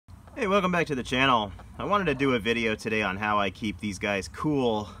Hey, welcome back to the channel. I wanted to do a video today on how I keep these guys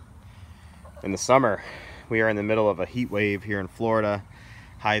cool in the summer. We are in the middle of a heat wave here in Florida.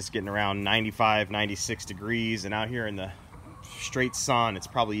 Highs getting around 95, 96 degrees, and out here in the straight sun, it's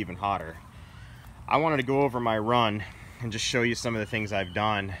probably even hotter. I wanted to go over my run and just show you some of the things I've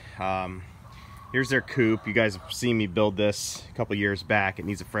done. Here's their coop. You guys have seen me build this a couple years back. It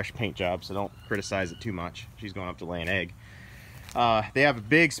needs a fresh paint job, so don't criticize it too much. She's going up to lay an egg. They have a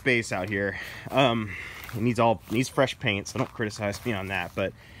big space out here. It needs fresh paint, so don't criticize me on that.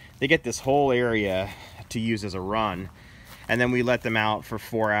 But they get this whole area to use as a run, and then we let them out for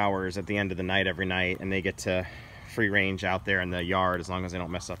 4 hours at the end of the night every night, and they get to free range out there in the yard as long as they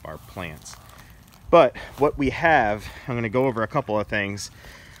don't mess up our plants. But what we have, I'm going to go over a couple of things.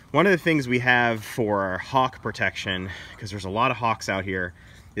 One of the things we have for our hawk protection, because there's a lot of hawks out here,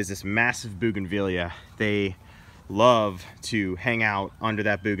 is this massive bougainvillea. They love to hang out under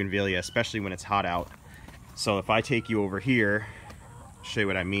that bougainvillea, especially when it's hot out. So if I take you over here, show you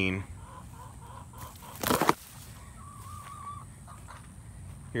what I mean.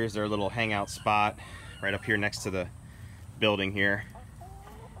 Here's their little hangout spot right up here next to the building here.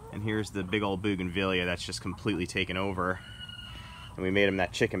 And here's the big old bougainvillea that's just completely taken over. And we made them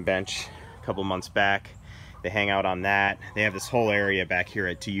that chicken bench a couple months back. They hang out on that. They have this whole area back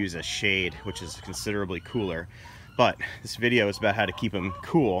here to use as shade, which is considerably cooler. But this video is about how to keep them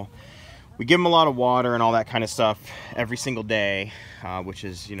cool. We give them a lot of water and all that kind of stuff every single day, which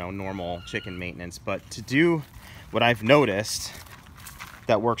is, you know, normal chicken maintenance. But to do what I've noticed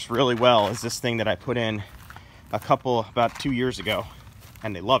that works really well is this thing that I put in about 2 years ago,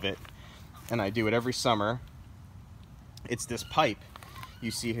 and they love it. And I do it every summer. It's this pipe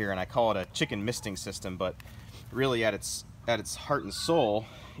you see here, and I call it a chicken misting system, but really at its heart and soul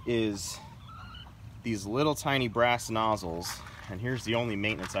is these little tiny brass nozzles. And here's the only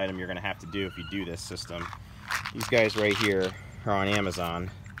maintenance item you're going to have to do if you do this system. These guys right here are on Amazon.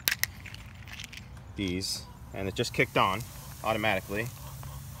 These, and it just kicked on automatically.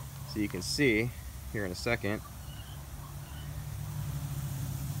 So you can see here in a second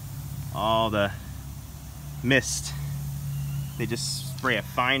all the mist. They just spray a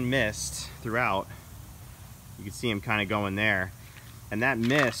fine mist throughout. You can see them kind of going there. And that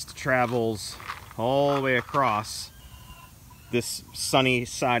mist travels all the way across this sunny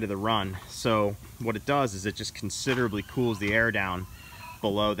side of the run. So what it does is it just considerably cools the air down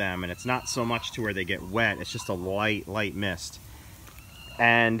below them. And it's not so much to where they get wet. It's just a light mist.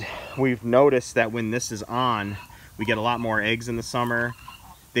 And we've noticed that when this is on, we get a lot more eggs in the summer.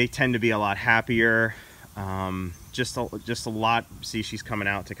 They tend to be a lot happier. Just a lot. See, she's coming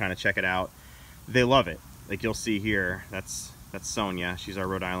out to kind of check it out. They love it. Like you'll see here, that's Sonia. She's our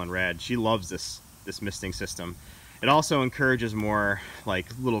Rhode Island Red. She loves this misting system. It also encourages more like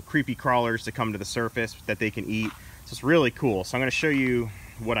little creepy crawlers to come to the surface that they can eat. So it's really cool. So I'm going to show you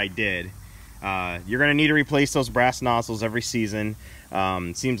what I did. You're going to need to replace those brass nozzles every season.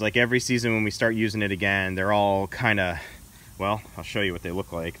 It seems like every season when we start using it again, they're all kind of, well, I'll show you what they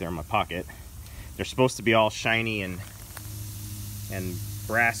look like. They're in my pocket. They're supposed to be all shiny and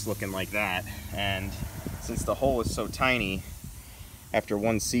brass looking like that. And since the hole is so tiny, after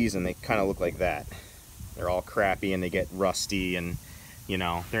one season, they kind of look like that. They're all crappy and they get rusty and, you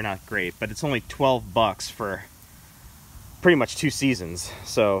know, they're not great. But it's only 12 bucks for pretty much 2 seasons.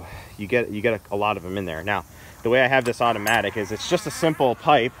 So you get a lot of them in there. Now, the way I have this automatic is it's just a simple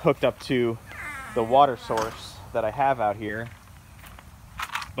pipe hooked up to the water source that I have out here.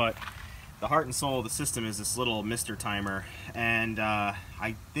 But the heart and soul of the system is this little mister timer. And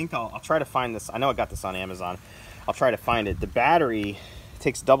I think I'll try to find this. I know I got this on Amazon. I'll try to find it. The battery, it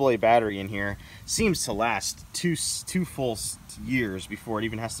takes AA battery in here, seems to last two full years before it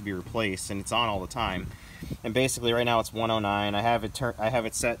even has to be replaced, and it's on all the time. And basically right now it's 109. I have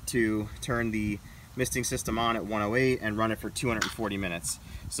it set to turn the misting system on at 108 and run it for 240 minutes.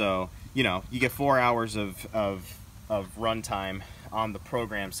 So, you know, you get 4 hours of run time on the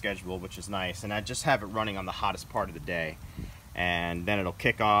program schedule, which is nice. And I just have it running on the hottest part of the day, and then it'll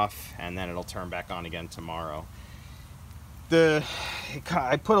kick off and then it'll turn back on again tomorrow.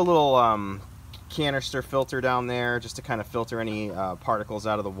 I put a little canister filter down there just to kind of filter any particles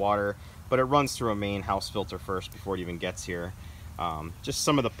out of the water, but it runs through a main house filter first before it even gets here. Just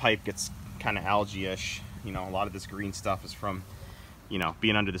some of the pipe gets kind of algae-ish. You know, a lot of this green stuff is from, you know,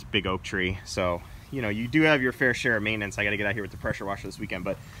 being under this big oak tree. So, you know, you do have your fair share of maintenance. I got to get out here with the pressure washer this weekend,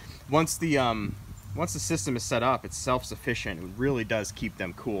 but once the system is set up, it's self-sufficient. It really does keep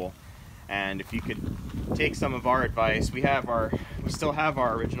them cool. And if you could take some of our advice, we still have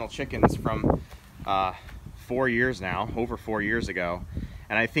our original chickens from 4 years now, over 4 years ago,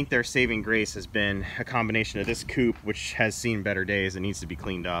 And I think their saving grace has been a combination of this coop, which has seen better days and needs to be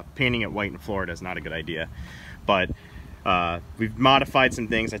cleaned up. Painting it white in Florida is not a good idea. But we've modified some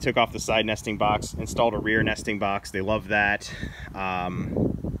things. I took off the side nesting box, installed a rear nesting box. They love that.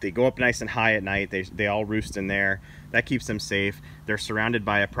 They go up nice and high at night. They all roost in there. That keeps them safe. They're surrounded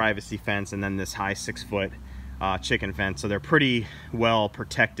by a privacy fence and then this high 6-foot chicken fence. So they're pretty well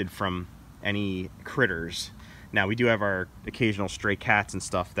protected from any critters. Now we do have our occasional stray cats and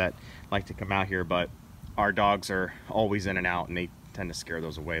stuff that like to come out here, but our dogs are always in and out and they tend to scare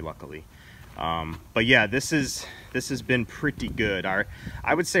those away, luckily. But yeah, this has been pretty good. I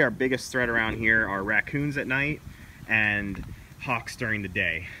would say our biggest threat around here are raccoons at night and hawks during the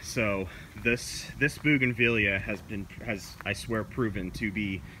day. So this bougainvillea has I swear proven to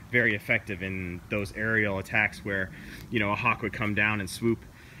be very effective in those aerial attacks where, you know, a hawk would come down and swoop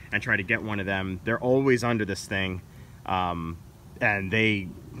and try to get one of them. They're always under this thing, and they,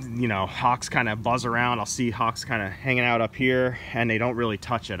 you know, hawks kind of buzz around. I'll see hawks kind of hanging out up here and they don't really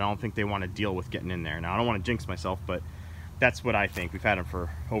touch it. I don't think they want to deal with getting in there. Now I don't want to jinx myself, but that's what I think. We've had them for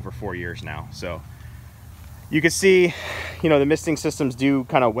over 4 years now. So you can see, you know, the misting systems do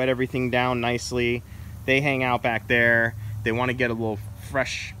kind of wet everything down nicely. They hang out back there. They want to get a little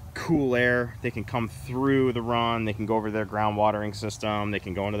fresh, cool air. They can come through the run. They can go over their ground watering system. They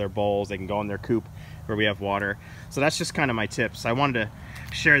can go into their bowls. They can go in their coop where we have water. So that's just kind of my tips. I wanted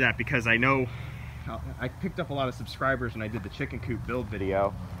to share that because I know I picked up a lot of subscribers when I did the chicken coop build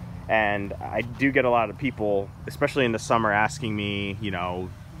video. And I do get a lot of people, especially in the summer, asking me, you know,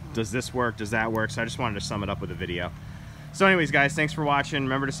 does this work? Does that work? So I just wanted to sum it up with a video. So anyways, guys, thanks for watching.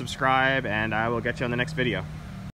 Remember to subscribe, and I will get you on the next video.